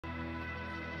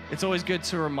It's always good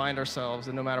to remind ourselves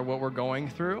that no matter what we're going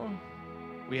through,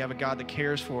 we have a God that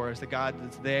cares for us, the God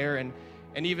that's there, and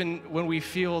even when we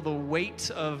feel the weight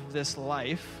of this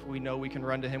life, we know we can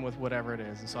run to him with whatever it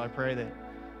is. And so I pray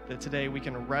that today we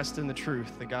can rest in the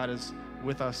truth that God is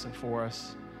with us and for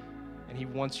us, and he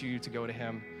wants you to go to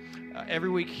him. Every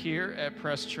week here at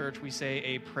Press Church, we say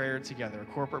a prayer together, a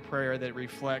corporate prayer that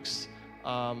reflects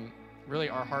really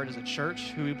our heart as a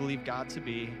church, who we believe God to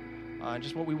be, and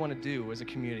just what we want to do as a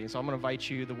community. So I'm going to invite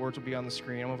you, the words will be on the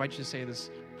screen. I'm going to invite you to say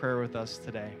this prayer with us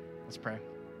today. Let's pray.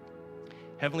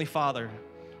 Heavenly Father,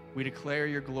 we declare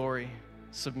your glory,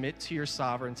 submit to your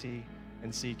sovereignty,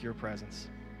 and seek your presence.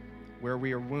 Where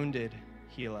we are wounded,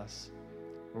 heal us.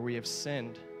 Where we have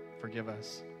sinned, forgive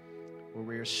us. Where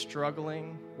we are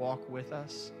struggling, walk with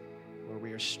us. Where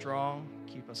we are strong,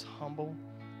 keep us humble.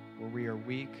 Where we are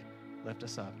weak, lift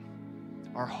us up.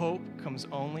 Our hope comes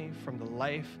only from the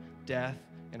life, death,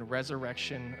 and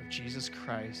resurrection of Jesus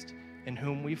Christ, in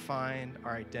whom we find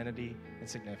our identity and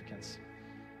significance.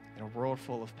 In a world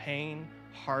full of pain,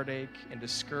 heartache, and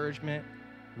discouragement,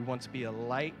 we want to be a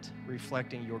light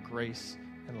reflecting your grace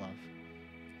and love.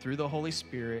 Through the Holy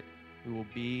Spirit, we will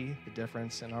be the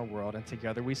difference in our world. And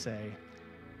together we say,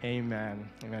 amen.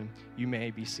 Amen. You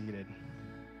may be seated.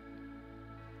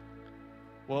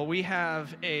 Well, we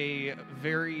have a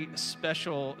very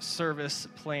special service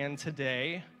planned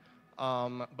today.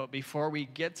 But before we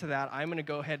get to that, I'm going to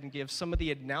go ahead and give some of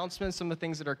the announcements, some of the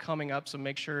things that are coming up, so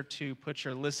make sure to put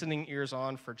your listening ears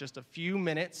on for just a few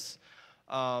minutes.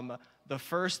 The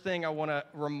first thing I want to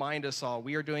remind us all,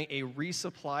 we are doing a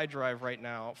resupply drive right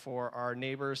now for our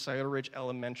neighbors, Scioto Ridge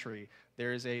Elementary.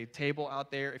 There is a table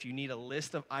out there. If you need a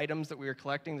list of items that we are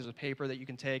collecting, there's a paper that you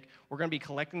can take. We're going to be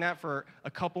collecting that for a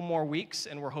couple more weeks,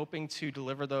 and we're hoping to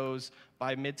deliver those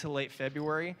by mid to late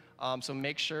February. So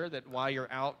make sure that while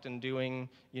you're out and doing,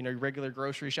 regular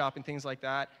grocery shopping, things like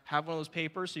that, have one of those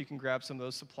papers so you can grab some of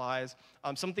those supplies.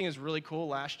 Something is really cool.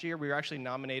 Last year, we were actually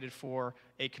nominated for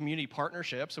a community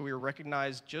partnership, so we were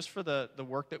recognized just for the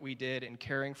work that we did in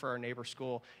caring for our neighbor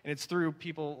school. And it's through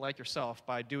people like yourself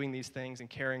by doing these things and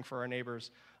caring for our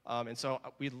neighbors. And so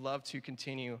we'd love to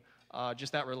continue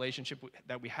just that relationship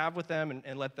that we have with them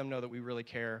and let them know that we really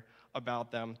care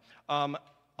about them.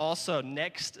 Also,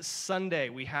 next Sunday,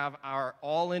 we have our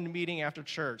all-in meeting after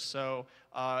church. So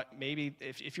maybe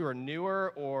if you are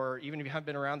newer or even if you haven't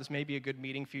been around, this may be a good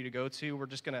meeting for you to go to. We're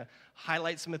just going to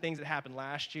highlight some of the things that happened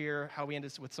last year, how we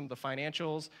ended with some of the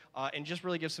financials, and just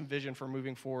really give some vision for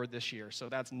moving forward this year. So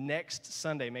that's next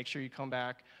Sunday. Make sure you come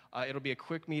back. It'll be a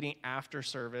quick meeting after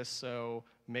service, so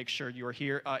make sure you are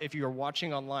here. If you are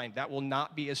watching online, that will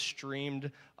not be a streamed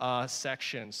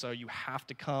section, so you have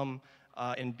to come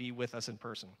and be with us in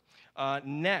person.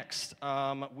 Next,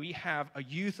 we have a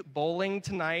youth bowling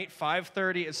tonight,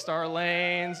 5:30 at Star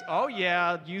Lanes. Oh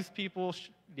yeah, youth people,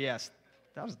 yes,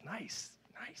 that was nice.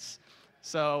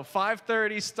 So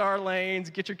 5:30 Star Lanes,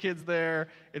 get your kids there.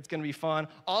 It's going to be fun.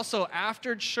 Also,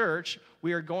 after church,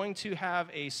 we are going to have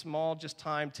a small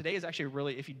time. Today is actually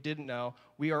really, if you didn't know,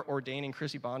 we are ordaining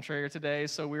Crissy Bontrager today.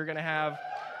 So we're going to have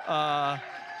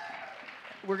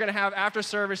after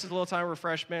service, a little time of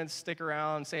refreshments, stick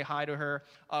around, say hi to her.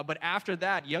 But after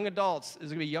that, young adults,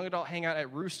 there's going to be a young adult hangout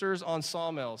at Roosters on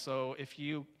Sawmill. So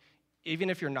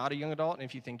even if you're not a young adult, and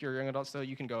if you think you're a young adult still,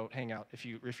 you can go hang out if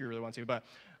you really want to. But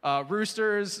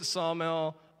Roosters,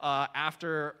 Sawmill,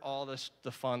 after all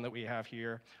the fun that we have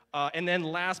here. And then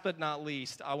last but not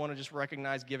least, I want to just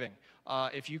recognize giving.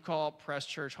 If you call Press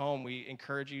Church home, we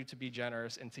encourage you to be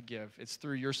generous and to give. It's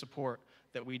through your support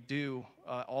that we do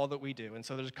all that we do. And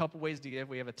so there's a couple ways to give.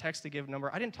 We have a text to give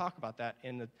number. I didn't talk about that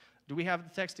do we have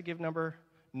the text to give number?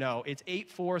 No, it's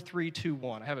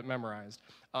 84321. I have it memorized.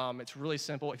 It's really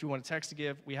simple. If you want to text to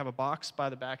give, we have a box by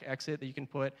the back exit that you can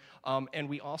put. And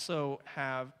we also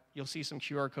you'll see some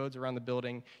QR codes around the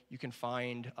building. You can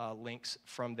find links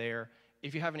from there.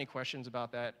 If you have any questions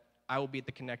about that, I will be at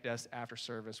the Connect Desk after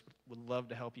service. Would love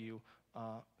to help you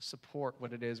support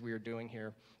what it is we are doing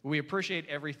here. We appreciate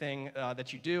everything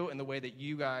that you do and the way that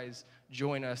you guys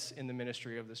join us in the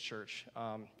ministry of this church.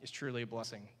 It's truly a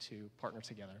blessing to partner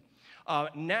together.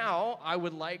 Now, I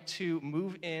would like to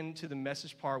move into the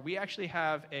message part. We actually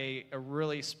have a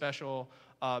really special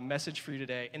message for you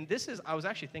today. And I was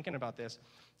actually thinking about this.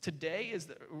 Today is,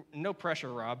 no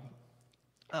pressure, Rob.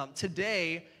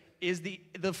 Today is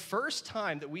the first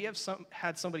time that we have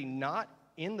had somebody not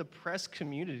in the press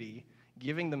community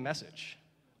giving the message.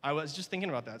 I was just thinking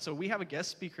about that. So we have a guest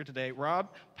speaker today, Rob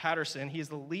Paterson. He is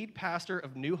the lead pastor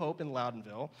of New Hope in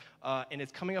Loudonville, and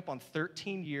it's coming up on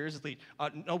 13 years as lead.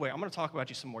 No way, I'm going to talk about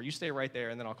you some more. You stay right there,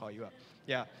 and then I'll call you up.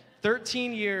 Yeah.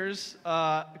 13 years,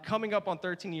 coming up on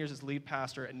 13 years as lead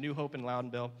pastor at New Hope in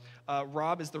Loudonville.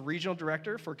 Rob is the regional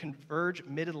director for Converge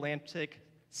Mid-Atlantic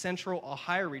Central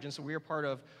Ohio region. So we are part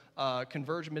of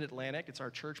Converge Mid-Atlantic. It's our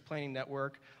church planning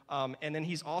network. And then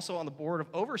he's also on the board of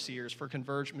overseers for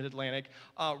Converge Mid-Atlantic.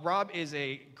 Rob is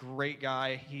a great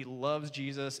guy. He loves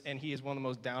Jesus, and he is one of the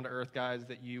most down-to-earth guys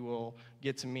that you will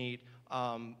get to meet.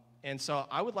 And so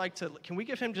I would like to, can we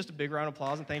give him just a big round of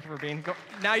applause and thank you for being here?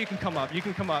 Now you can come up. You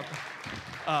can come up.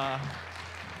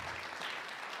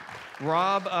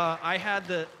 Rob, I had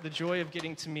the joy of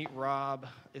getting to meet Rob.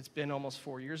 It's been almost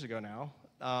 4 years ago now.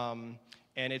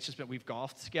 And it's just been, we've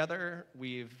golfed together.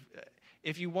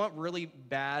 If you want really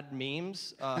bad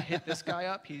memes, hit this guy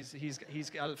up. He's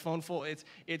got a phone full.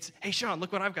 It's hey Sean,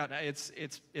 look what I've got.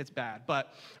 It's bad.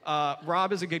 But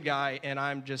Rob is a good guy, and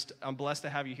I'm blessed to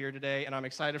have you here today, and I'm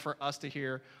excited for us to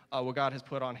hear what God has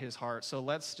put on his heart. So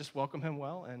let's just welcome him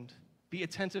well and be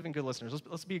attentive and good listeners.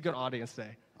 Let's be a good audience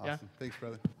today. Awesome. Yeah? Thanks,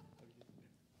 brother.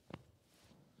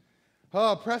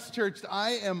 Oh, Press Church,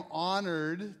 I am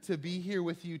honored to be here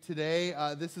with you today.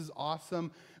 This is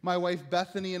awesome. My wife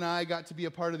Bethany and I got to be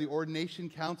a part of the ordination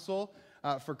council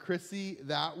for Crissy.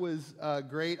 That was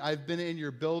great. I've been in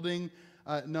your building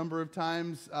a number of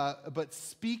times, but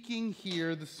speaking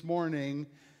here this morning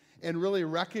and really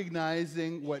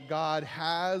recognizing what God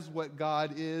has, what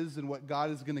God is, and what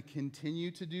God is going to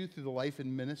continue to do through the life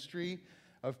and ministry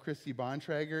of Crissy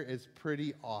Bontrager is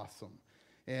pretty awesome.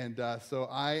 And so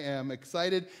I am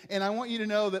excited, and I want you to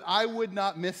know that I would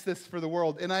not miss this for the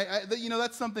world. And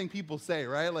that's something people say,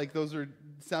 right? Like those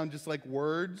sound just like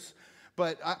words,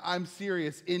 but I'm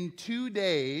serious. In 2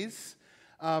 days,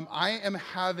 I am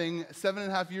having,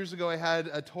 7.5 years ago, I had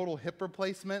a total hip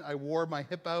replacement. I wore my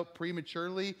hip out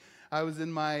prematurely. I was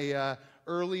in my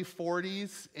early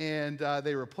 40s, and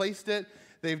they replaced it.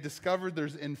 They've discovered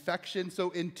there's infection.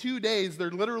 So in 2 days, they're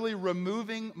literally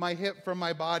removing my hip from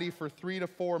my body for 3 to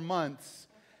 4 months,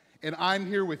 and I'm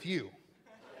here with you.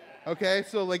 Okay,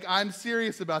 so like I'm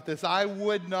serious about this. I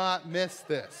would not miss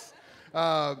this.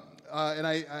 So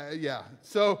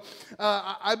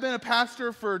I've been a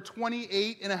pastor for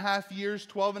 28 and a half years,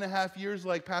 12 and a half years,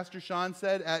 like Pastor Sean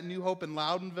said, at New Hope in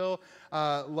Loudonville.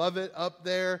 Love it up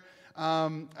there.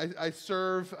 I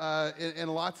serve in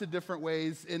lots of different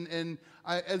ways. And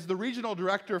as the regional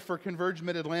director for Converge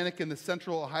Mid-Atlantic in the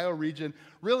Central Ohio region,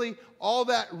 really all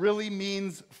that really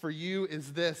means for you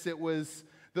is this. It was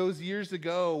those years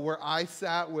ago where I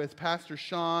sat with Pastor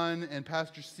Sean and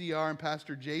Pastor CR and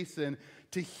Pastor Jason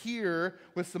to hear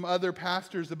with some other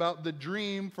pastors about the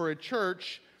dream for a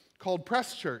church called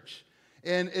Press Church.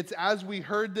 And it's as we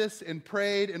heard this and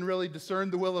prayed and really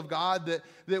discerned the will of God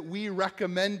that we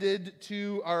recommended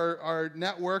to our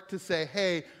network to say,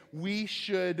 hey, we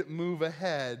should move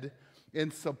ahead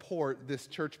and support this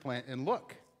church plant. And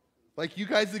look, like you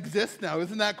guys exist now.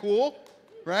 Isn't that cool?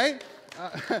 Right?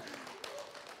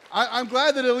 I'm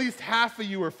glad that at least half of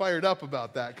you are fired up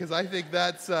about that, because I think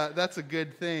that's a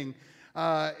good thing.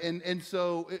 And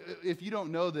so if you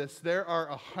don't know this, there are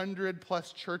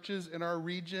 100+ churches in our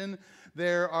region.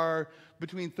 There are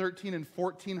between 1,300 and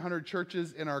 1,400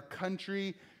 churches in our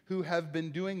country who have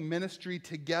been doing ministry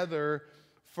together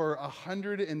for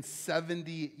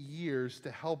 170 years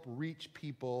to help reach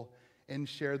people and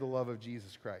share the love of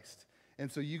Jesus Christ.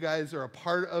 And so you guys are a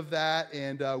part of that,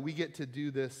 and we get to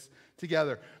do this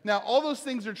together. Now, all those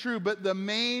things are true, but the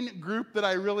main group that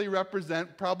I really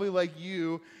represent, probably like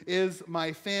you, is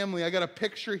my family. I got a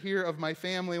picture here of my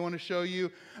family I want to show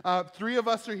you. 3 of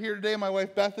us are here today. My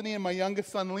wife Bethany and my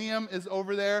youngest son Liam is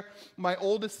over there. My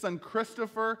oldest son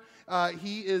Christopher,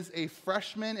 he is a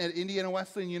freshman at Indiana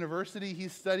Wesleyan University.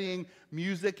 He's studying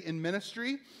music and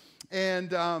ministry.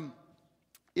 And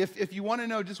if you want to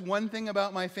know just one thing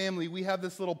about my family, we have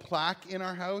this little plaque in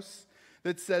our house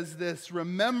that says this: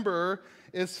 remember,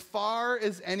 as far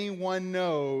as anyone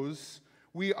knows,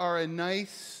 we are a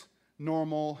nice,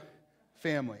 normal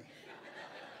family.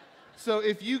 So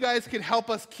if you guys could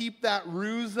help us keep that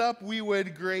ruse up, we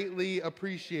would greatly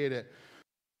appreciate it.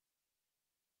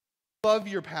 Love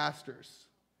your pastors.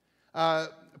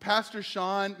 Pastor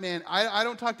Sean, man, I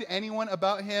don't talk to anyone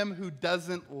about him who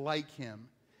doesn't like him.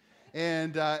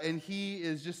 And he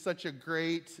is just such a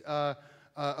great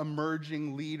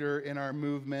emerging leader in our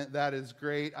movement. That is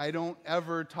great. I don't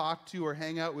ever talk to or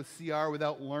hang out with CR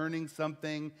without learning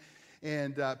something.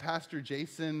 And Pastor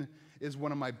Jason is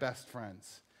one of my best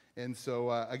friends. And so,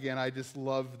 again, I just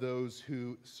love those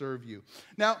who serve you.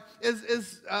 Now,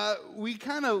 as we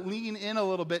kind of lean in a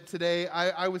little bit today,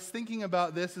 I was thinking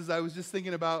about this as I was just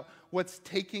thinking about what's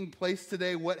taking place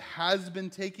today, what has been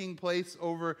taking place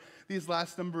over these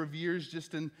last number of years,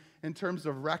 just in terms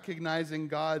of recognizing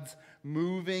God's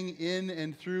moving in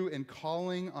and through and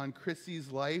calling on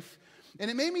Crissy's life. And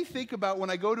it made me think about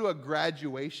when I go to a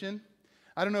graduation.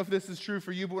 I don't know if this is true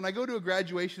for you, but when I go to a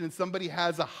graduation and somebody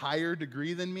has a higher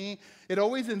degree than me, it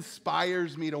always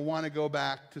inspires me to want to go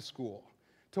back to school,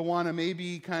 to want to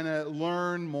maybe kind of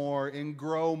learn more and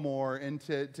grow more and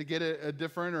to get a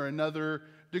different or another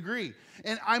degree.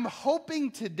 And I'm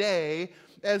hoping today,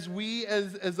 as we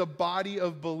as a body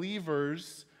of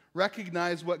believers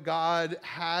recognize what God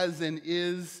has and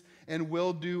is and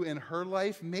will do in her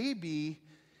life, maybe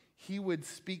He would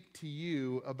speak to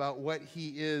you about what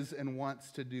He is and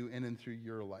wants to do in and through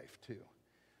your life too.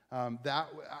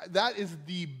 That is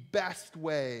the best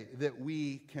way that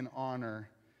we can honor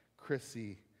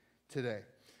Crissy today.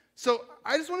 So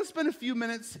I just want to spend a few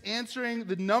minutes answering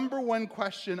the number one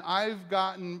question I've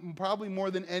gotten, probably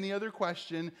more than any other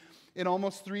question, in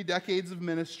almost 3 decades of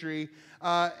ministry.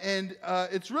 And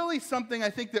it's really something I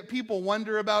think that people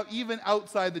wonder about even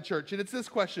outside the church. And it's this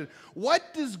question: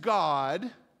 what does God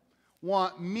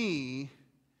want me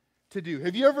to do?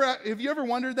 Have you ever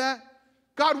wondered that?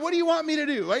 God, what do you want me to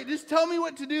do? Right? Just tell me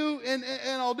what to do and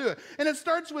I'll do it. And it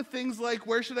starts with things like,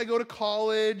 where should I go to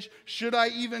college? Should I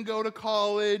even go to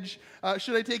college?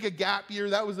 Should I take a gap year?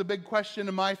 That was a big question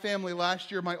in my family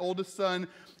last year. My oldest son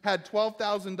had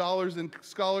 $12,000 in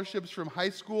scholarships from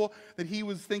high school that he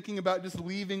was thinking about just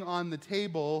leaving on the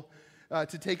table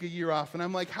to take a year off. And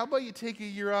I'm like, how about you take a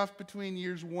year off between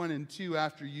years 1 and 2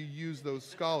 after you use those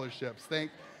scholarships?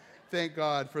 Thank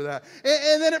God for that.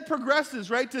 And then it progresses,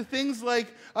 right, to things like,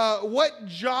 what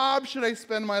job should I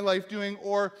spend my life doing,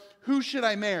 or who should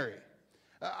I marry?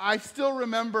 I still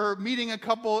remember meeting a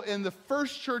couple in the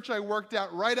first church I worked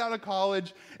at right out of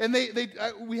college, and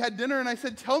we had dinner, and I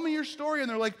said, tell me your story. And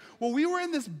they're like, well, we were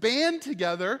in this band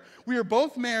together. We were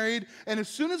both married, and as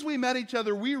soon as we met each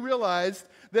other, we realized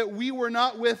that we were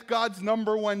not with God's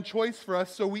number one choice for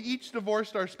us, so we each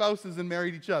divorced our spouses and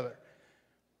married each other.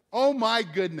 Oh my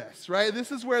goodness, right?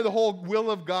 This is where the whole will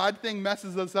of God thing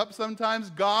messes us up sometimes.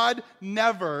 God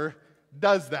never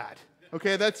does that.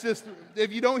 Okay, that's just,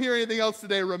 if you don't hear anything else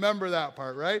today, remember that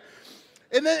part, right?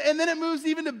 And then it moves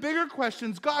even to bigger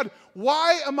questions. God,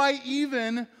 why am I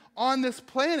even on this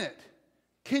planet?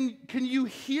 Can you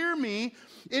hear me?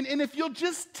 And if you'll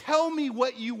just tell me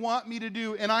what you want me to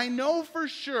do, and I know for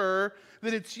sure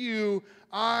that it's you,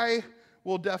 I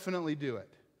will definitely do it.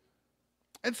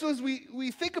 And so as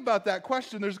we think about that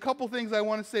question, there's a couple things I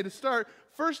want to say to start.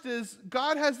 First is,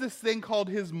 God has this thing called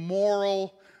His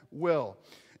moral will.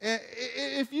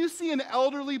 If you see an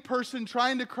elderly person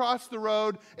trying to cross the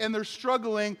road and they're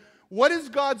struggling, what is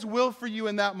God's will for you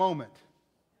in that moment?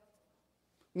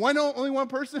 Only one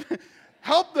person?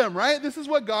 Help them, right? This is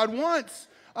what God wants.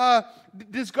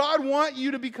 Does God want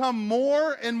you to become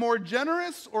more and more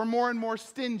generous or more and more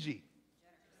stingy?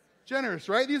 Generous,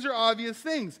 right? These are obvious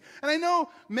things. And I know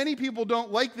many people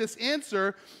don't like this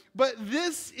answer, but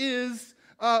this is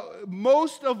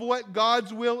most of what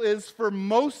God's will is for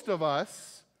most of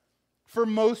us, for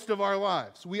most of our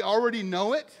lives. We already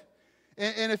know it.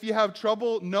 And if you have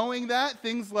trouble knowing that,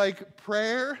 things like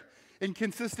prayer and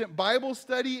consistent Bible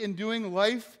study and doing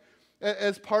life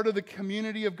as part of the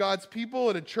community of God's people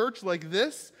at a church like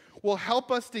this will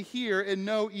help us to hear and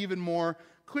know even more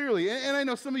clearly. And I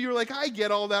know some of you are like, I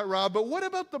get all that, Rob, but what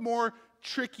about the more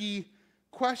tricky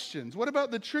questions? What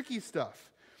about the tricky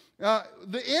stuff?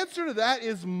 The answer to that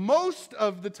is, most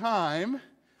of the time,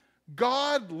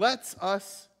 God lets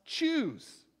us choose.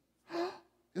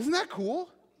 Isn't that cool?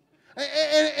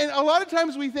 And a lot of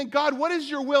times we think, God, what is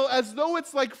your will? As though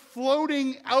it's like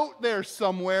floating out there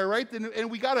somewhere, right?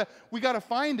 And we gotta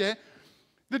find it.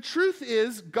 The truth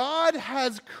is, God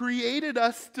has created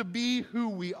us to be who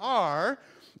we are.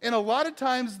 And a lot of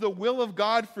times the will of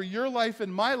God for your life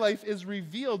and my life is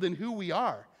revealed in who we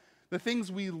are. The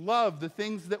things we love, the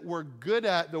things that we're good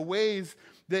at, the ways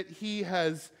that He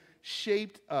has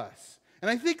shaped us. And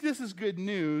I think this is good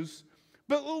news,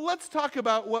 but let's talk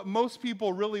about what most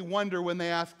people really wonder when they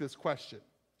ask this question.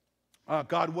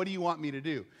 God, what do you want me to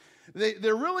do?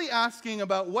 They're really asking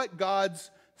about what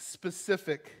God's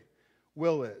specific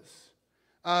will is.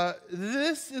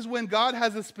 This is when God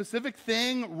has a specific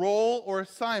thing, role, or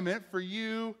assignment for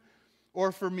you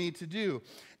or for me to do.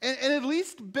 And at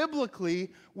least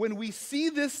biblically, when we see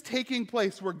this taking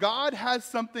place, where God has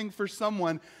something for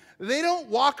someone, they don't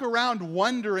walk around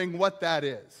wondering what that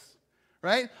is.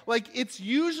 right? Like, it's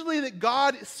usually that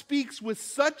God speaks with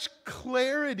such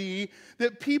clarity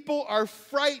that people are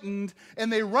frightened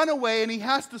and they run away, and he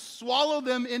has to swallow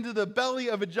them into the belly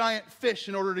of a giant fish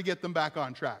in order to get them back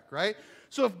on track, right?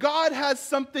 So if God has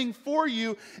something for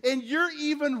you and you're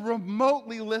even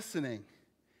remotely listening,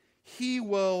 he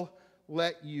will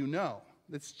let you know.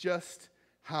 That's just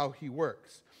how he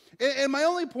works. And my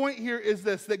only point here is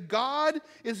this, that God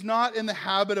is not in the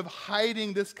habit of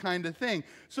hiding this kind of thing.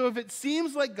 So if it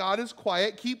seems like God is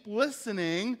quiet, keep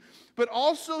listening, but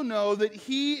also know that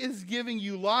he is giving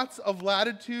you lots of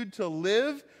latitude to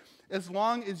live as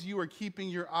long as you are keeping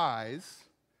your eyes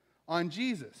on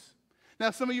Jesus. Now,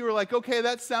 some of you are like, okay,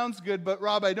 that sounds good, but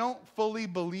Rob, I don't fully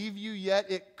believe you yet.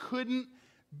 It couldn't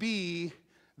be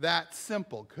that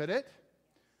simple, could it?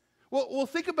 Well,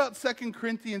 think about 2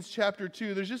 Corinthians chapter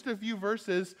 2. There's just a few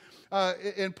verses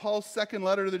in Paul's second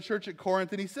letter to the church at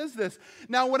Corinth, and he says this,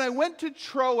 "Now when I went to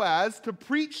Troas to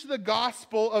preach the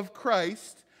gospel of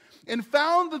Christ and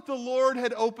found that the Lord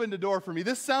had opened a door for me."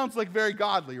 This sounds like very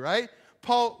godly, right?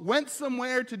 Paul went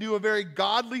somewhere to do a very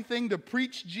godly thing, to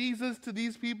preach Jesus to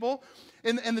these people.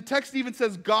 And the text even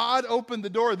says God opened the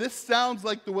door. This sounds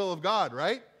like the will of God,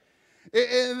 right?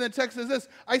 And the text says this,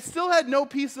 "I still had no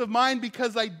peace of mind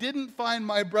because I didn't find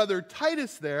my brother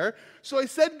Titus there. So I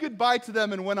said goodbye to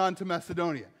them and went on to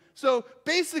Macedonia." So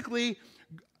basically,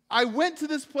 I went to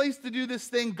this place to do this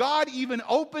thing. God even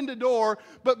opened a door,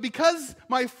 but because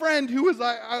my friend who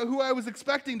I was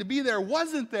expecting to be there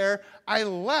wasn't there, I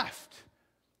left.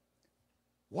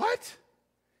 What?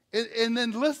 And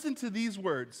then listen to these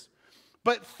words.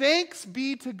 "But thanks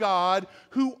be to God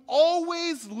who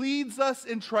always leads us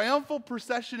in triumphal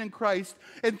procession in Christ,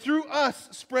 and through us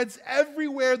spreads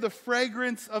everywhere the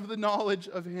fragrance of the knowledge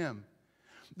of him."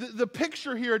 The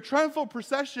picture here, a triumphal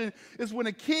procession, is when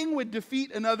a king would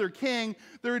defeat another king,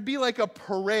 there would be like a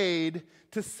parade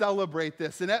to celebrate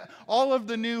this. And all of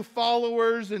the new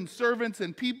followers and servants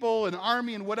and people and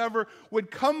army and whatever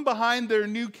would come behind their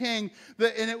new king.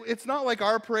 It's not like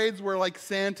our parades where like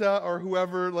Santa or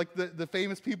whoever, like the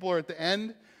famous people are at the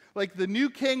end. Like the new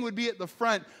king would be at the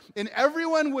front. And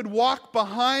everyone would walk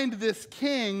behind this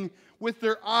king with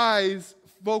their eyes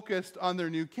focused on their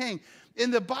new king.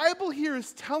 And the Bible here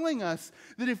is telling us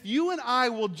that if you and I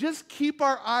will just keep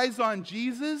our eyes on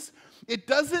Jesus, it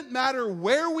doesn't matter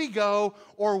where we go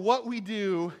or what we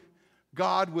do,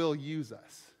 God will use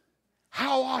us.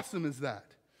 How awesome is that?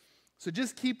 So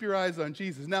just keep your eyes on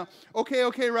Jesus. Now,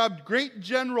 okay, Rob, great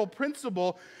general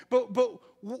principle, but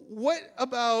what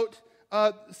about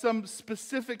some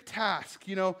specific task,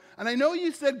 you know? And I know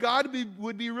you said God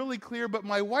would be really clear, but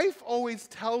my wife always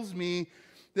tells me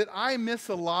that I miss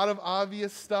a lot of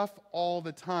obvious stuff all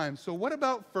the time. So what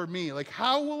about for me? Like,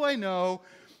 how will I know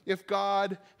if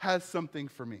God has something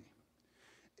for me?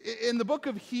 In the book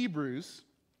of Hebrews,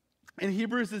 and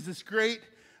Hebrews is this great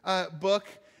book.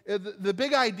 The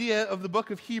big idea of the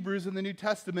book of Hebrews in the New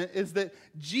Testament is that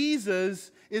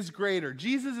Jesus is greater.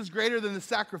 Jesus is greater than the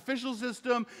sacrificial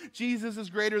system. Jesus is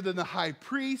greater than the high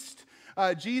priest.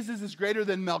 Jesus is greater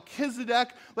than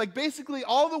Melchizedek. Like basically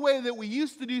all the way that we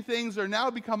used to do things are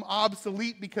now become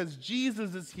obsolete because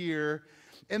Jesus is here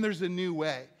and there's a new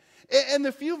way. And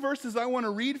the few verses I want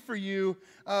to read for you,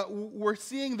 we're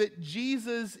seeing that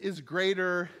Jesus is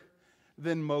greater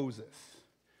than Moses.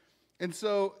 And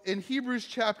so in Hebrews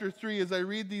chapter 3, as I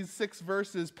read these 6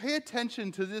 verses, pay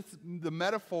attention to the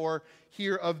metaphor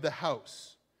here of the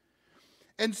house.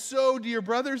 "And so, dear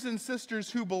brothers and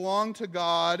sisters who belong to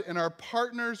God and are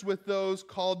partners with those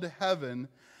called to heaven,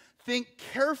 think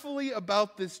carefully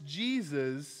about this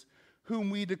Jesus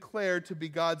whom we declare to be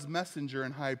God's messenger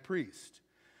and high priest.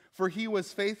 For he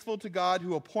was faithful to God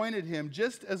who appointed him,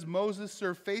 just as Moses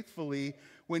served faithfully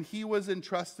when he was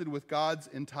entrusted with God's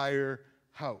entire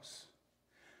house.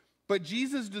 But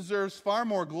Jesus deserves far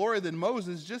more glory than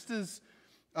Moses, just as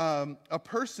a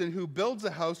person who builds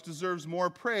a house deserves more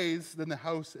praise than the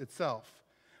house itself.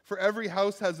 For every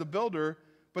house has a builder,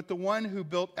 but the one who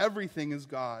built everything is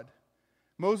God.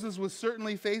 Moses was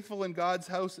certainly faithful in God's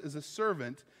house as a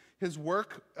servant. His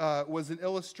work was an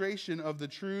illustration of the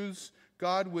truths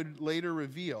God would later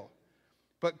reveal.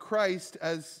 But Christ,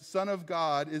 as Son of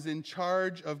God, is in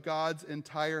charge of God's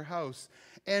entire house.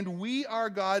 And we are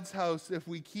God's house if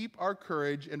we keep our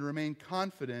courage and remain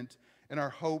confident in our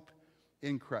hope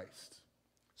in Christ."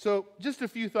 So just a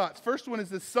few thoughts. First one is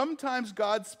this: sometimes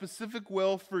God's specific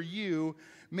will for you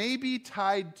may be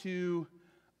tied to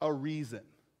a reason.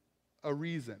 A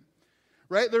reason.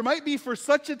 Right? There might be for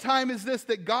such a time as this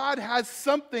that God has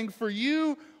something for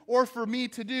you or for me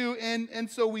to do, and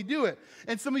so we do it.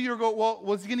 And some of you are going, well,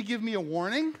 was he going to give me a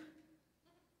warning?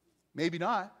 Maybe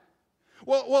not.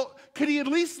 Well, could he at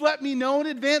least let me know in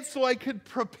advance so I could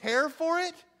prepare for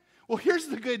it? Well, here's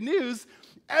the good news.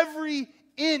 Every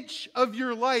inch of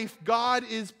your life, God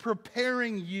is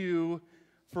preparing you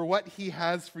for what he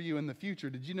has for you in the future.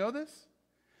 Did you know this?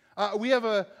 We have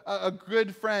a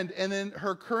good friend, and in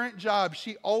her current job,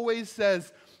 she always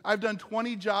says, I've done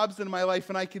 20 jobs in my life,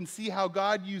 and I can see how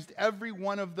God used every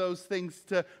one of those things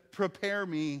to prepare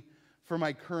me for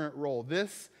my current role.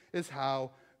 This is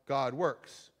how God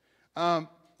works.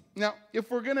 Now, if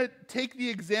we're going to take the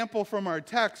example from our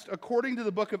text, according to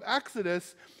the book of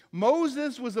Exodus,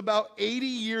 Moses was about 80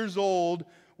 years old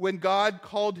when God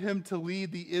called him to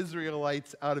lead the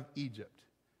Israelites out of Egypt.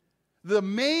 The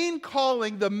main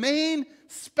calling, the main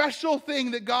special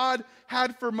thing that God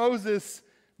had for Moses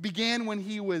began when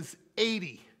he was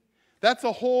 80. That's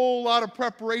a whole lot of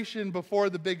preparation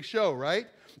before the big show, right?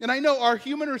 And I know our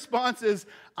human response is,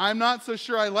 I'm not so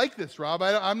sure I like this, Rob.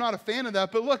 I'm not a fan of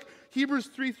that. But look, Hebrews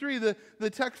 3:3, the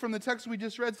text from the text we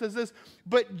just read says this,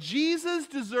 but Jesus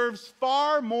deserves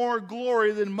far more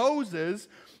glory than Moses,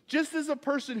 just as a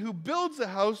person who builds a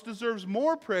house deserves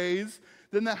more praise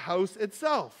than the house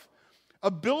itself.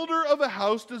 A builder of a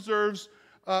house deserves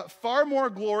far more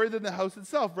glory than the house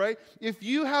itself, right? If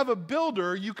you have a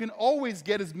builder, you can always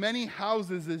get as many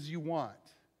houses as you want.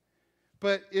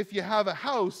 But if you have a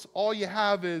house, all you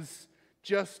have is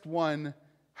just one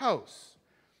house.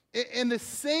 In the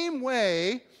same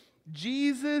way,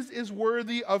 Jesus is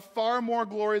worthy of far more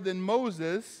glory than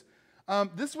Moses.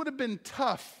 This would have been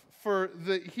tough for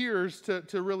the hearers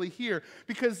to really hear,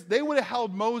 because they would have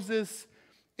held Moses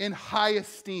in high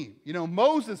esteem. You know,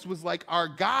 Moses was like our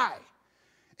guy.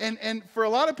 And for a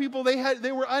lot of people,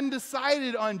 they were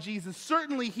undecided on Jesus.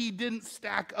 Certainly he didn't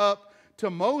stack up to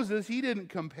Moses. He didn't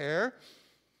compare.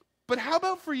 But how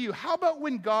about for you? How about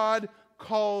when God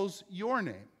calls your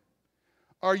name?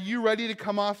 Are you ready to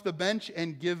come off the bench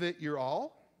and give it your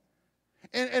all?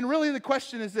 And really the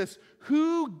question is this: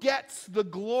 who gets the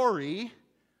glory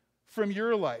from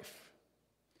your life?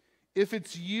 If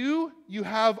it's you, you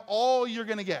have all you're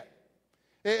going to get.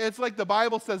 It's like the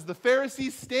Bible says, the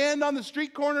Pharisees stand on the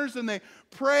street corners and they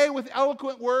pray with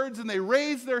eloquent words and they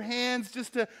raise their hands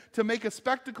just to make a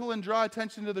spectacle and draw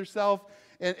attention to themselves.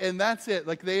 And that's it.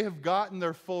 Like, they have gotten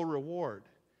their full reward.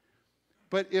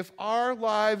 But if our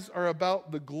lives are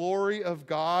about the glory of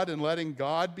God and letting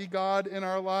God be God in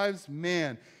our lives,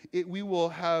 man, we will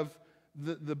have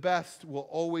the best will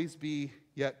always be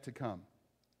yet to come.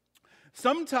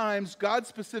 Sometimes God's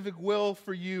specific will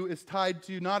for you is tied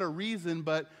to not a reason,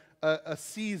 but a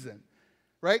season,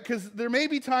 right? Because there may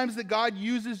be times that God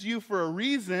uses you for a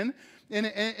reason,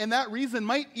 and that reason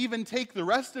might even take the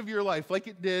rest of your life, like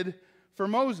it did for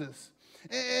Moses.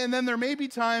 And then there may be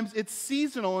times it's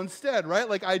seasonal instead, right?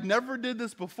 Like, I never did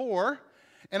this before,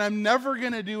 and I'm never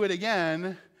going to do it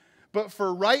again, but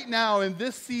for right now in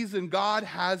this season, God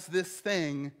has this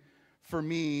thing for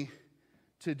me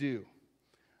to do.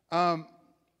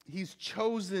 He's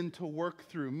chosen to work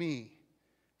through me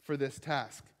for this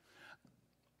task.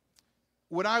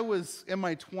 When I was in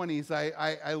my 20s,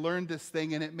 I learned this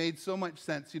thing, and it made so much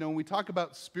sense. You know, when we talk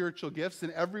about spiritual gifts,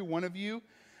 and every one of you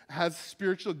has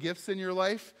spiritual gifts in your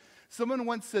life. Someone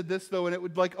once said this, though, and it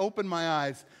would like open my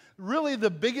eyes. Really, the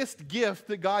biggest gift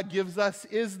that God gives us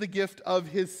is the gift of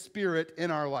His Spirit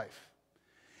in our life.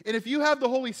 And if you have the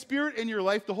Holy Spirit in your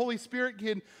life, the Holy Spirit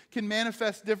can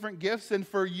manifest different gifts. And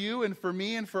for you and for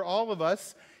me and for all of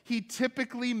us, He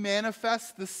typically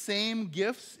manifests the same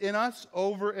gifts in us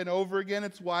over and over again.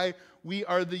 It's why we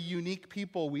are the unique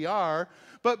people we are.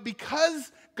 But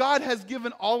because God has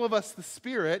given all of us the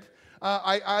Spirit,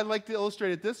 I like to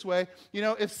illustrate it this way. You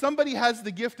know, if somebody has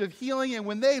the gift of healing, and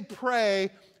when they pray,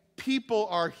 people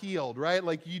are healed, right?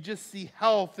 Like, you just see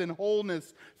health and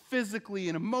wholeness physically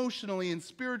and emotionally and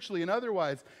spiritually and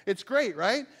otherwise. It's great,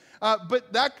 right?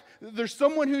 But there's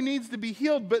someone who needs to be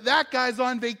healed, but that guy's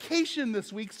on vacation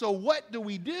this week, so what do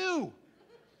we do?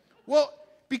 Well,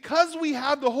 because we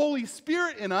have the Holy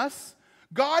Spirit in us,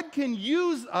 God can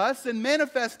use us and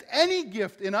manifest any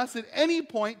gift in us at any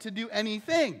point to do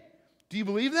anything. Do you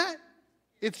believe that?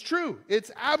 It's true. It's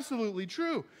absolutely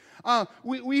true.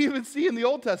 We even see in the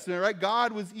Old Testament, right?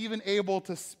 God was even able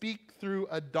to speak through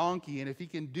a donkey. And if He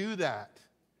can do that,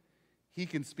 He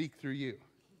can speak through you.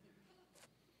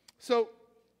 So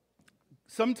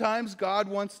sometimes God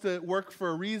wants to work for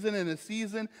a reason and a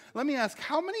season. Let me ask,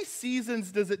 how many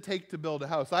seasons does it take to build a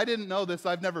house? I didn't know this.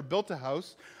 I've never built a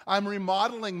house. I'm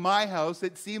remodeling my house.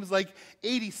 It seems like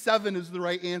 87 is the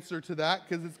right answer to that,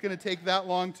 because it's going to take that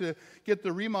long to get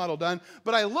the remodel done.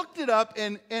 But I looked it up,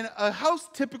 and a house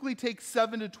typically takes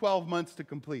 7 to 12 months to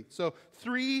complete. So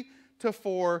 3 to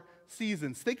 4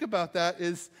 seasons. Think about that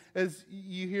as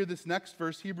you hear this next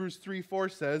verse. Hebrews 3:4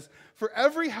 says, "For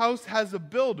every house has a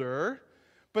builder,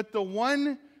 but the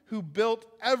one who built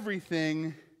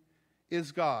everything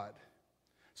is God."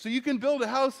 So you can build a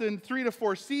house in 3 to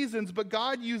 4 seasons, but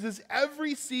God uses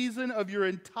every season of your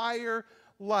entire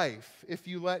life if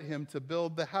you let him to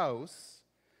build the house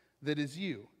that is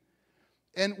you.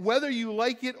 And whether you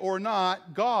like it or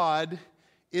not, God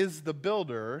is the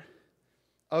builder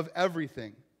of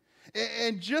everything.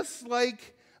 And just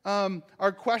like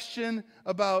our question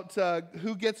about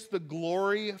who gets the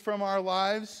glory from our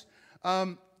lives,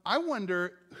 I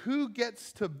wonder who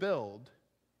gets to build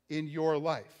in your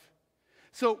life.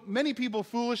 So many people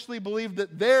foolishly believe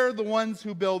that they're the ones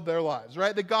who build their lives,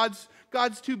 right? That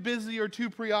God's too busy or too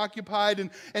preoccupied.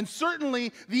 And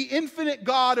certainly the infinite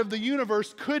God of the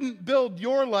universe couldn't build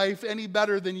your life any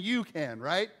better than you can,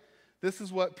 right? This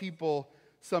is what people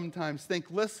sometimes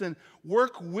think. Listen,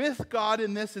 work with God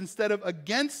in this instead of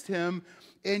against him,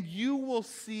 and you will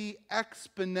see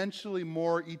exponentially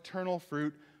more eternal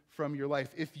fruit from your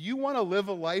life. If you want to live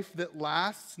a life that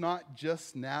lasts not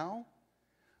just now,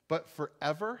 but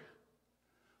forever,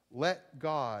 let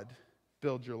God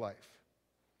build your life.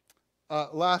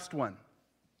 Last one,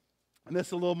 and this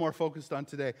is a little more focused on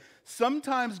today.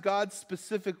 Sometimes God's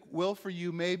specific will for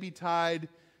you may be tied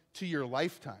to your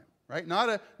lifetime, right?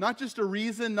 Not just a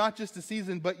reason, not just a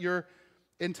season, but your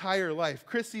entire life.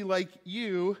 Crissy, like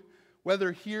you,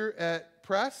 whether here at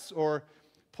Press or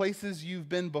places you've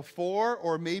been before,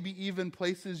 or maybe even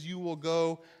places you will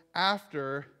go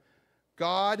after,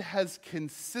 God has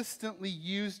consistently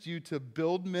used you to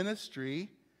build ministry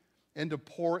and to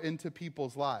pour into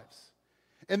people's lives.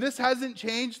 And this hasn't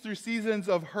changed through seasons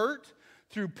of hurt,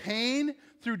 through pain,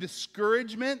 through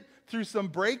discouragement, through some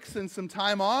breaks and some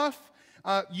time off.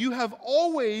 You have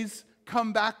always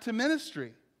come back to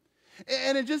ministry.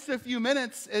 And in just a few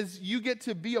minutes, as you get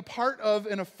to be a part of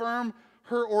and affirm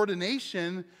her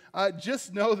ordination,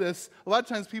 just know this. A lot of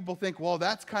times people think, well,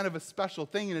 that's kind of a special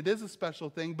thing, and it is a special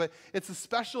thing, but it's a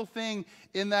special thing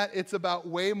in that it's about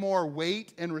way more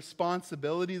weight and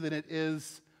responsibility than it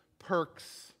is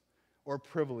perks or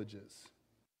privileges.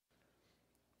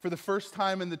 For the first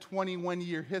time in the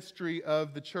 21-year history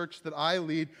of the church that I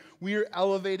lead, we are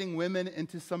elevating women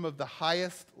into some of the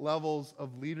highest levels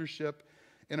of leadership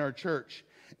in our church.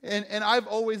 And I've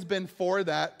always been for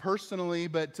that personally,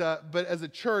 but as a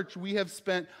church, we have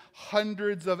spent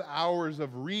hundreds of hours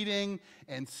of reading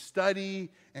and study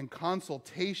and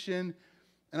consultation.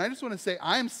 And I just want to say,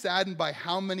 I'm saddened by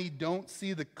how many don't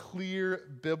see the clear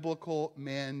biblical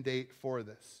mandate for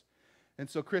this. And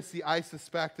so, Crissy, I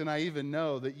suspect, and I even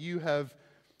know, that you have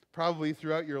probably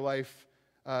throughout your life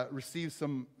received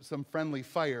some friendly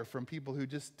fire from people who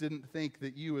just didn't think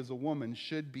that you as a woman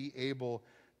should be able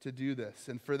to do this.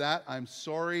 And for that, I'm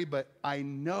sorry, but I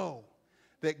know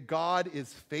that God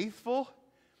is faithful,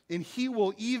 and he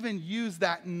will even use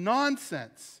that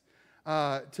nonsense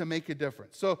to make a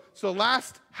difference. So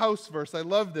last house verse, I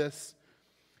love this.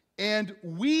 And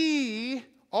we,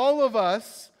 all of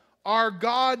us, are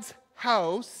God's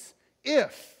house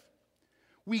if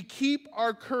we keep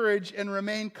our courage and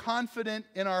remain confident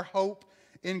in our hope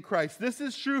in Christ. This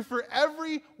is true for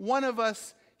every one of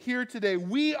us here today.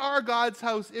 We are God's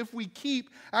house if we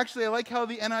keep, actually I like how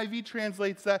the NIV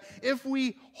translates that, if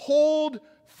we hold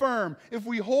firm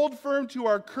to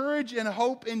our courage and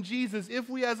hope in Jesus, if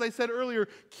we, as I said earlier,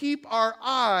 keep our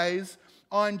eyes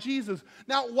on Jesus.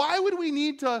 Now, why would we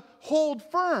need to hold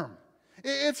firm?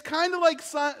 It's kind of like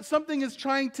something is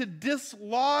trying to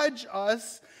dislodge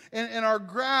us and our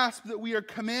grasp that we are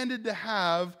commanded to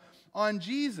have on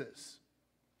Jesus.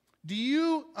 Do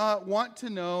you want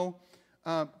to know,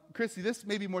 Crissy, this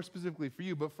may be more specifically for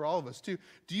you, but for all of us too.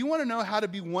 Do you want to know how to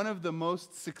be one of the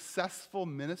most successful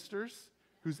ministers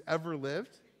who's ever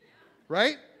lived?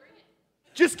 Right?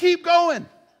 Just keep going.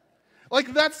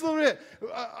 Like, that's literally it.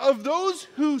 Of those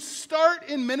who start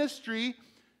in ministry,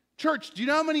 church, do you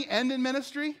know how many end in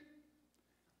ministry?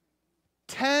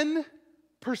 10%.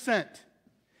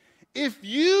 If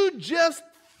you just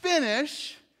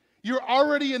finish, you're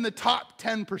already in the top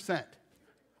 10%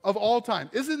 of all time.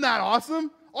 Isn't that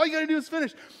awesome? All you got to do is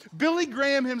finish. Billy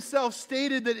Graham himself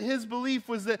stated that his belief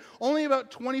was that only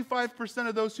about 25%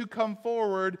 of those who come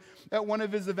forward at one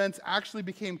of his events actually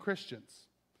became Christians.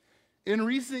 In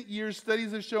recent years,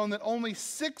 studies have shown that only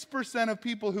 6% of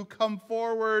people who come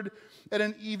forward at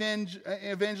an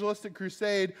evangelistic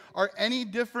crusade are any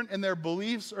different in their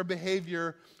beliefs or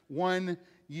behavior 1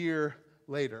 year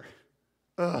later.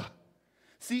 Ugh.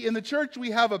 See, in the church, we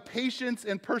have a patience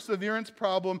and perseverance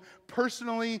problem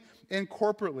personally and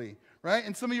corporately. right?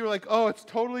 And some of you are like, oh, it's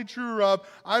totally true, Rob.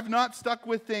 I've not stuck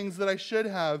with things that I should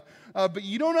have. But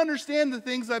you don't understand the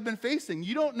things I've been facing.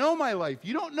 You don't know my life.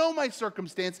 You don't know my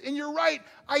circumstance. And you're right,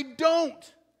 I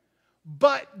don't.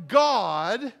 But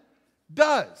God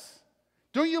does.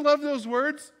 Don't you love those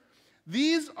words?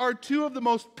 These are two of the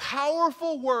most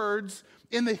powerful words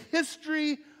in the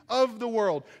history of the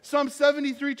world. Psalm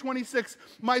 73:26,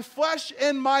 my flesh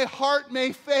and my heart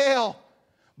may fail,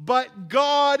 but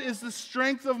God is the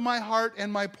strength of my heart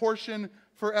and my portion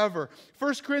forever.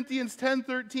 1 Corinthians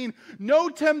 10:13, no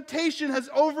temptation has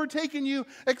overtaken you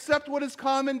except what is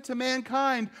common to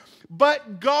mankind,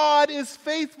 but God is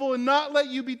faithful and not let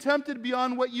you be tempted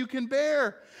beyond what you can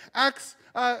bear. Acts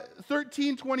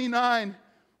 13:29,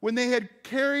 when they had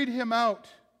carried him out,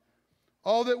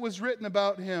 all that was written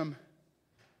about him,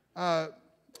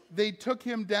 they took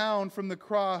him down from the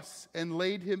cross and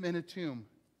laid him in a tomb.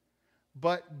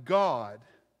 But God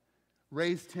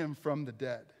raised him from the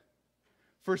dead.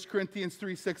 1 Corinthians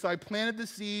 3:6, I planted the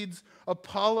seeds,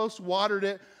 Apollos watered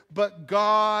it, but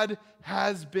God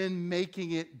has been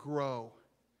making it grow.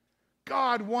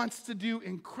 God wants to do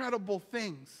incredible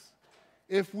things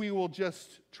if we will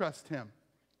just trust him.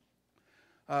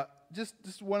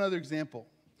 Just one other example.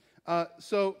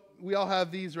 So we all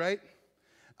have these, right?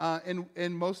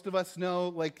 And most of us know,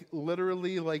 like,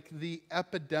 literally, like, the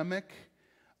epidemic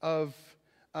of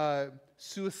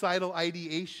suicidal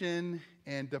ideation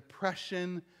and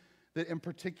depression that in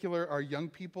particular our young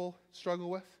people struggle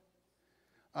with.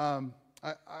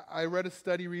 I read a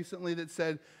study recently that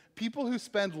said people who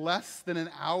spend less than an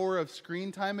hour of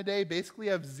screen time a day basically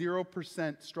have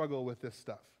 0% struggle with this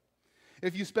stuff.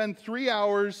 If you spend 3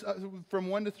 hours, from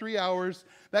 1 to 3 hours,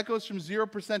 that goes from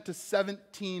 0% to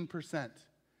 17%.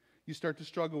 You start to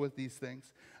struggle with these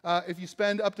things. If you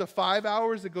spend up to 5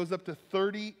 hours, it goes up to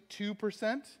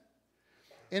 32%.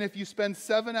 And if you spend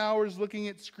 7 hours looking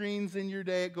at screens in your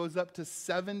day, it goes up to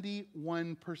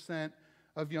 71%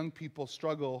 of young people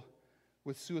struggle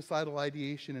with suicidal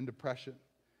ideation and depression.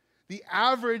 The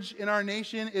average in our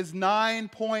nation is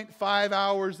 9.5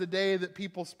 hours a day that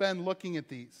people spend looking at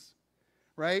these,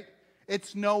 right?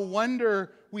 It's no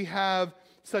wonder we have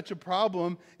such a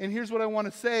problem. And here's what I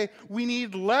want to say. We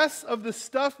need less of the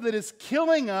stuff that is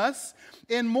killing us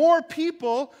and more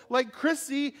people like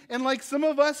Crissy and like some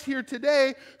of us here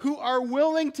today who are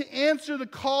willing to answer the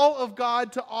call of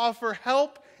God to offer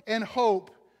help and hope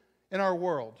in our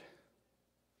world.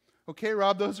 Okay,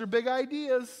 Rob, those are big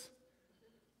ideas.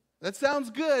 That sounds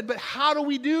good, but how do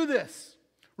we do this?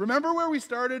 Remember where we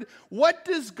started? What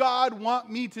does God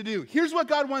want me to do? Here's what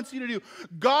God wants you to do.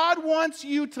 God wants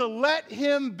you to let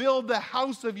him build the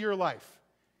house of your life.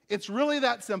 It's really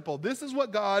that simple. This is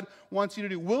what God wants you to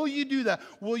do. Will you do that?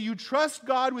 Will you trust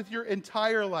God with your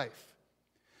entire life?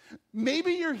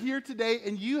 Maybe you're here today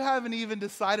and you haven't even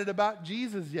decided about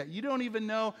Jesus yet. You don't even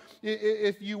know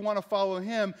if you want to follow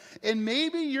him. And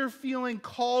maybe you're feeling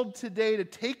called today to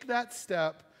take that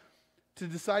step to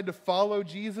decide to follow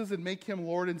Jesus and make him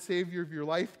Lord and Savior of your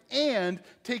life, and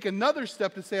take another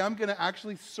step to say, I'm going to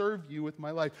actually serve you with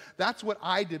my life. That's what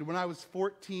I did when I was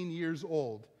 14 years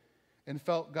old and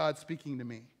felt God speaking to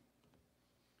me.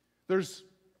 There's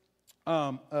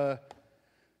an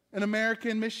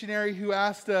American missionary who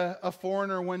asked a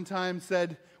foreigner one time,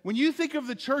 said, when you think of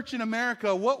the church in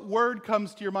America, what word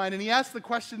comes to your mind? And he asked the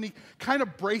question, he kind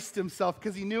of braced himself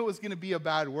because he knew it was going to be a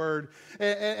bad word.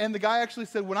 And the guy actually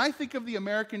said, when I think of the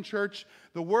American church,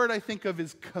 the word I think of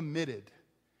is committed.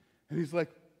 And he's like,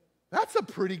 that's a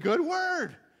pretty good word.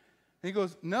 And he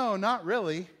goes, no, not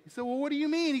really. He said, well, what do you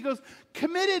mean? He goes,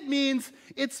 committed means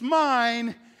it's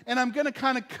mine, and I'm going to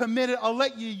kind of commit it. I'll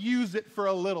let you use it for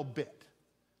a little bit,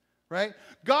 right?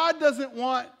 God doesn't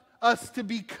want us to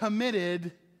be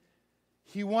committed.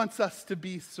 He wants us to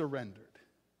be surrendered.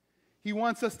 He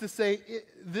wants us to say,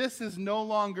 this is no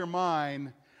longer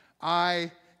mine.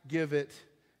 I give it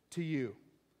to you.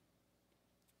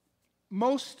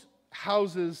 Most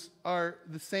houses are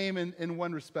the same in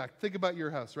one respect. Think about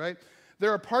your house, right?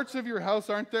 There are parts of your house,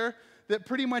 aren't there, that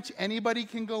pretty much anybody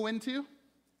can go into?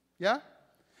 Yeah?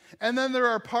 And then there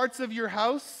are parts of your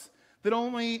house that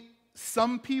only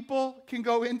some people can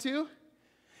go into.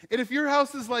 And if your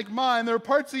house is like mine, there are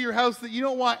parts of your house that you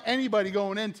don't want anybody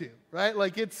going into, right?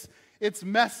 Like it's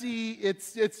messy,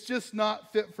 it's just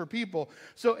not fit for people.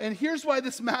 So, and here's why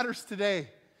this matters today.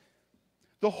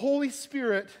 The Holy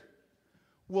Spirit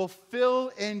will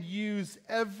fill and use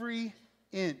every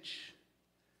inch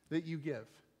that you give.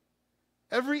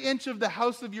 Every inch of the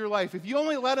house of your life. If you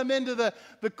only let him into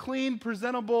the clean,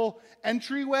 presentable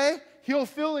entryway, he'll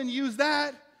fill and use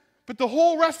that. But the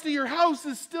whole rest of your house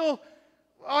is still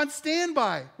on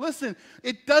standby. Listen,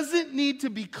 it doesn't need to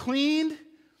be cleaned.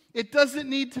 It doesn't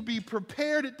need to be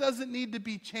prepared. It doesn't need to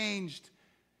be changed.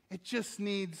 It just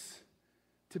needs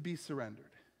to be surrendered.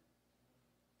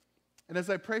 And as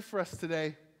I pray for us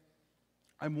today,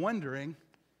 I'm wondering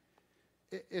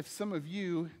if some of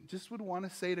you just would want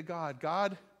to say to God,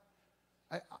 God,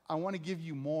 I want to give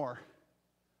you more.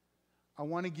 I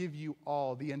want to give you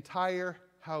all, the entire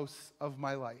house of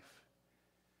my life.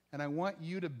 And I want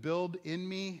you to build in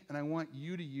me, and I want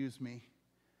you to use me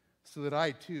so that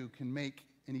I too can make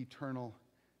an eternal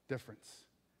difference.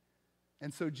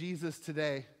 And so, Jesus,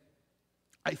 today,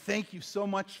 I thank you so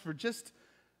much for just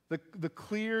the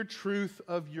clear truth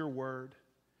of your word.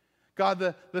 God,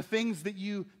 the things that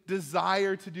you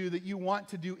desire to do, that you want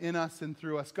to do in us and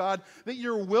through us. God, that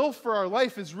your will for our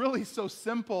life is really so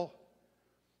simple.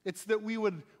 It's that we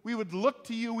would look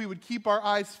to you, we would keep our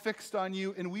eyes fixed on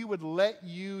you, and we would let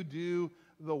you do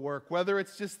the work. Whether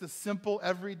it's just the simple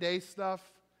everyday stuff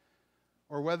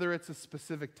or whether it's a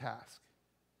specific task.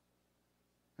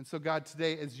 And so, God,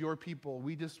 today as your people,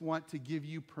 we just want to give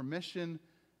you permission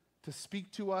to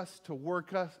speak to us, to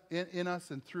work us in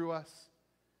us and through us.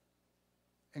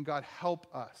 And God, help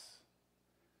us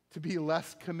to be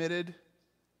less committed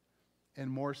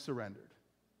and more surrendered.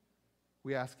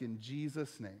 We ask in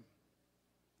Jesus' name,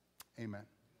 amen.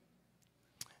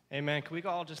 Amen. Can we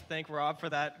all just thank Rob for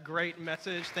that great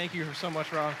message? Thank you so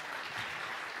much, Rob.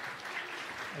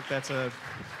 I think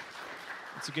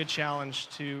it's a good challenge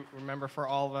to remember for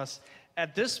all of us.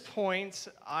 At this point,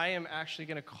 I am actually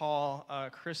going to call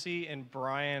Crissy and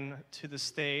Brian to the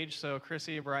stage. So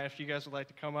Crissy and Brian, if you guys would like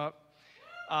to come up.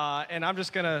 And I'm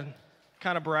just going to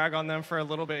kind of brag on them for a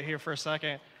little bit here for a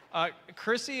second.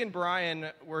 Crissy and Brian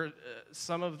were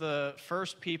some of the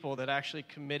first people that actually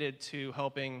committed to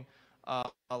helping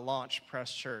launch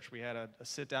Press Church. We had a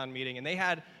sit-down meeting, and they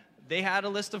had a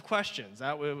list of questions.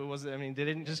 That was, I mean, they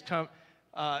didn't just come.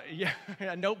 Yeah,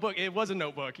 a notebook. It was a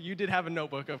notebook. You did have a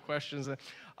notebook of questions,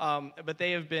 but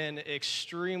they have been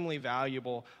extremely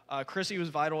valuable. Crissy was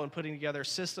vital in putting together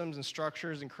systems and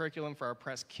structures and curriculum for our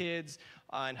Press kids,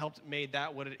 and helped made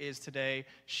that what it is today.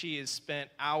 She has spent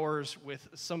hours with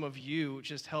some of you,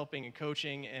 just helping and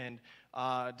coaching and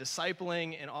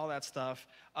discipling and all that stuff.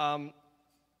 I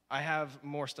have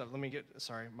more stuff. Let me get.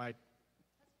 Sorry,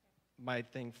 my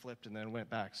thing flipped and then went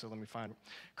back, so let me find it.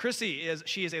 Crissy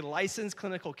is a licensed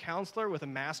clinical counselor with a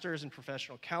master's in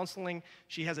professional counseling.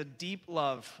 She has a deep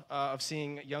love of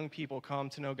seeing young people come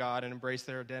to know God and embrace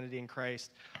their identity in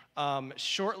Christ.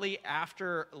 Shortly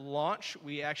after launch,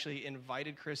 we actually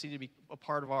invited Crissy to be a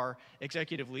part of our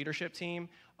executive leadership team,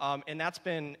 and that's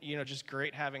been, just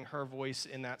great having her voice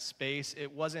in that space.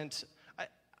 It wasn't.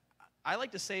 I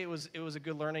like to say it was a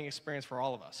good learning experience for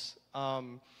all of us.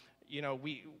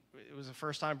 It was the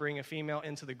first time bringing a female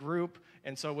into the group,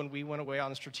 and so when we went away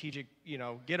on strategic,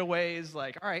 getaways,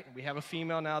 like, all right, we have a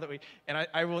female now and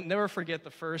I will never forget the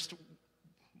first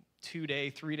 2-day,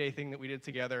 3-day thing that we did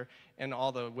together, and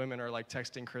all the women are like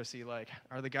texting Crissy, like,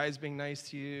 are the guys being nice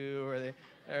to you?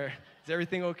 Is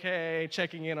everything okay?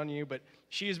 Checking in on you, but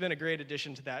she has been a great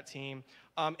addition to that team.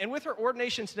 And with her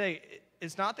ordination today,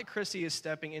 it's not that Crissy is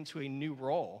stepping into a new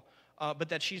role, but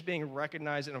that she's being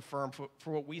recognized and affirmed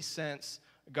for what we sense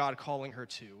God calling her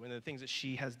to, and the things that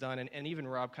she has done, and even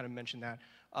Rob kind of mentioned that,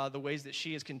 the ways that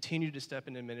she has continued to step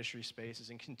into ministry spaces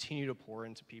and continue to pour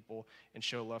into people and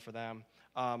show love for them.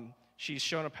 She's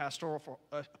shown a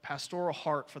pastoral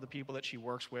heart for the people that she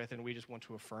works with, and we just want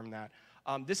to affirm that.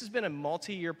 This has been a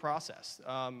multi-year process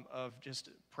of just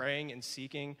praying and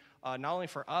seeking, not only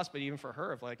for us, but even for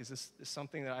her, of like, is this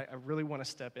something that I really want to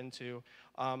step into?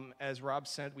 As Rob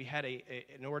said, we had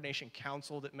an ordination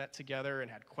council that met together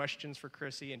and had questions for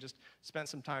Crissy and just spent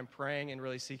some time praying and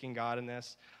really seeking God in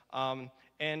this.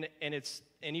 And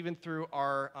even through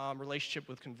our relationship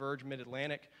with Converge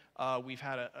Mid-Atlantic, we've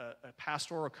had a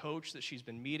pastoral coach that she's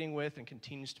been meeting with and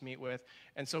continues to meet with.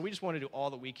 And so we just want to do all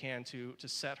that we can to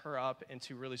set her up and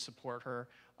to really support her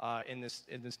in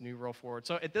this new role forward.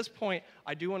 So at this point,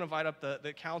 I do want to invite up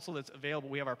the council that's available.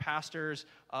 We have our pastors,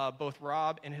 both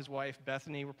Rob and his wife,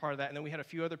 Bethany, were part of that. And then we had a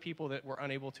few other people that were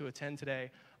unable to attend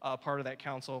today, part of that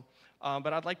council.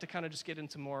 But I'd like to kind of just get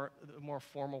into the more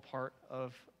formal part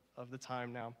of the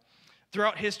time now.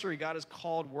 Throughout history, God has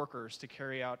called workers to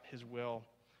carry out his will.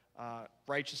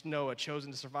 Righteous Noah,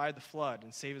 chosen to survive the flood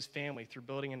and save his family through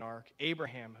building an ark.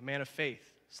 Abraham, a man of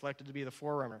faith, selected to be the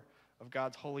forerunner of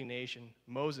God's holy nation.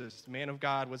 Moses, the man of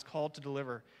God, was called to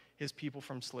deliver his people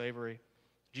from slavery.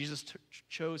 Jesus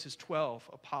chose his 12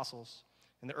 apostles,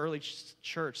 and the early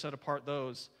church set apart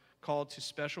those called to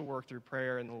special work through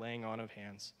prayer and the laying on of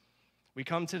hands. We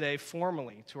come today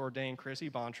formally to ordain Crissy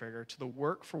Bontrager to the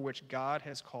work for which God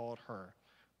has called her.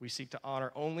 We seek to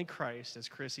honor only Christ as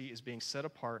Crissy is being set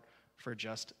apart for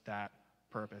just that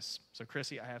purpose. So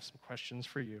Crissy, I have some questions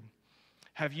for you.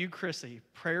 Have you, Crissy,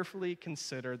 prayerfully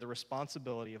considered the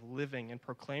responsibility of living and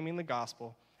proclaiming the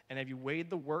gospel, and have you weighed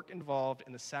the work involved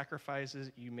in the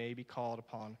sacrifices you may be called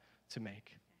upon to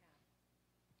make?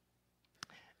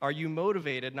 Are you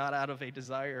motivated not out of a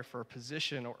desire for a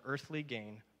position or earthly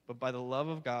gain, but by the love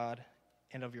of God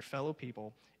and of your fellow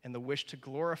people and the wish to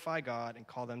glorify God and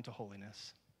call them to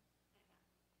holiness?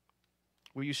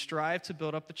 Will you strive to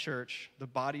build up the church, the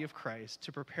body of Christ,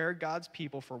 to prepare God's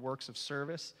people for works of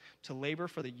service, to labor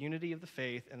for the unity of the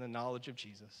faith and the knowledge of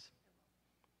Jesus?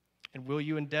 And will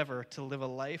you endeavor to live a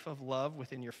life of love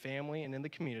within your family and in the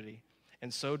community,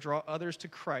 and so draw others to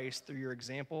Christ through your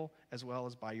example as well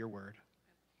as by your word?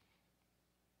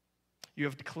 You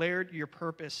have declared your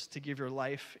purpose to give your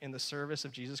life in the service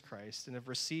of Jesus Christ and have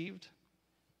received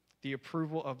the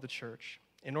approval of the church.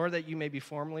 In order that you may be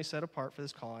formally set apart for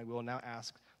this calling, we will now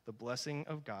ask the blessing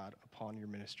of God upon your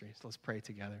ministry. So let's pray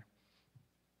together.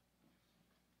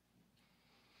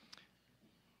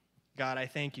 God, I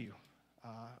thank you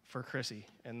for Crissy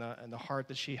and the heart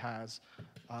that she has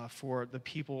for the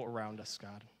people around us,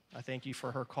 God. I thank you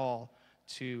for her call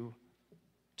to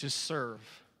serve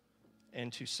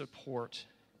and to support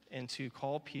and to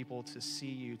call people to see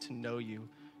you, to know you,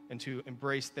 and to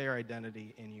embrace their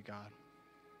identity in you, God.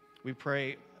 We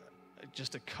pray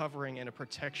just a covering and a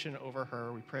protection over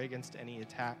her. We pray against any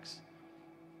attacks.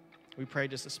 We pray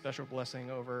just a special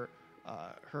blessing over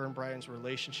her and Brian's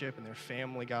relationship and their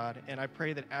family, God. And I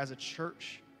pray that as a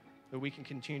church, that we can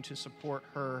continue to support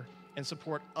her and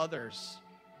support others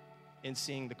in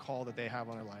seeing the call that they have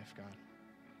on their life,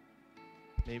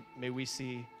 God. May we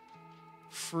see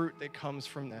fruit that comes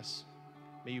from this.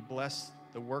 May you bless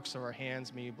the works of our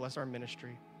hands. May you bless our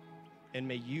ministry. And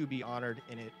may you be honored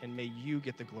in it. And may you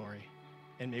get the glory.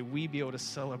 And may we be able to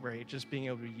celebrate just being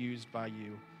able to be used by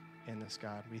you in this,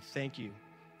 God. We thank you.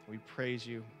 We praise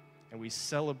you. And we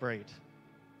celebrate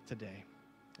today.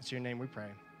 It's your name we pray.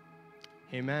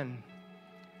 Amen.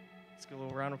 Let's give a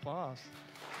little round of applause.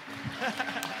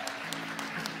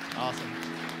 Awesome.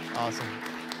 Awesome.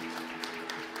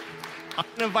 I'm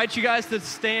going to invite you guys to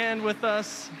stand with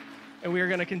us, and we are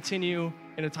going to continue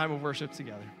in a time of worship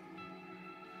together.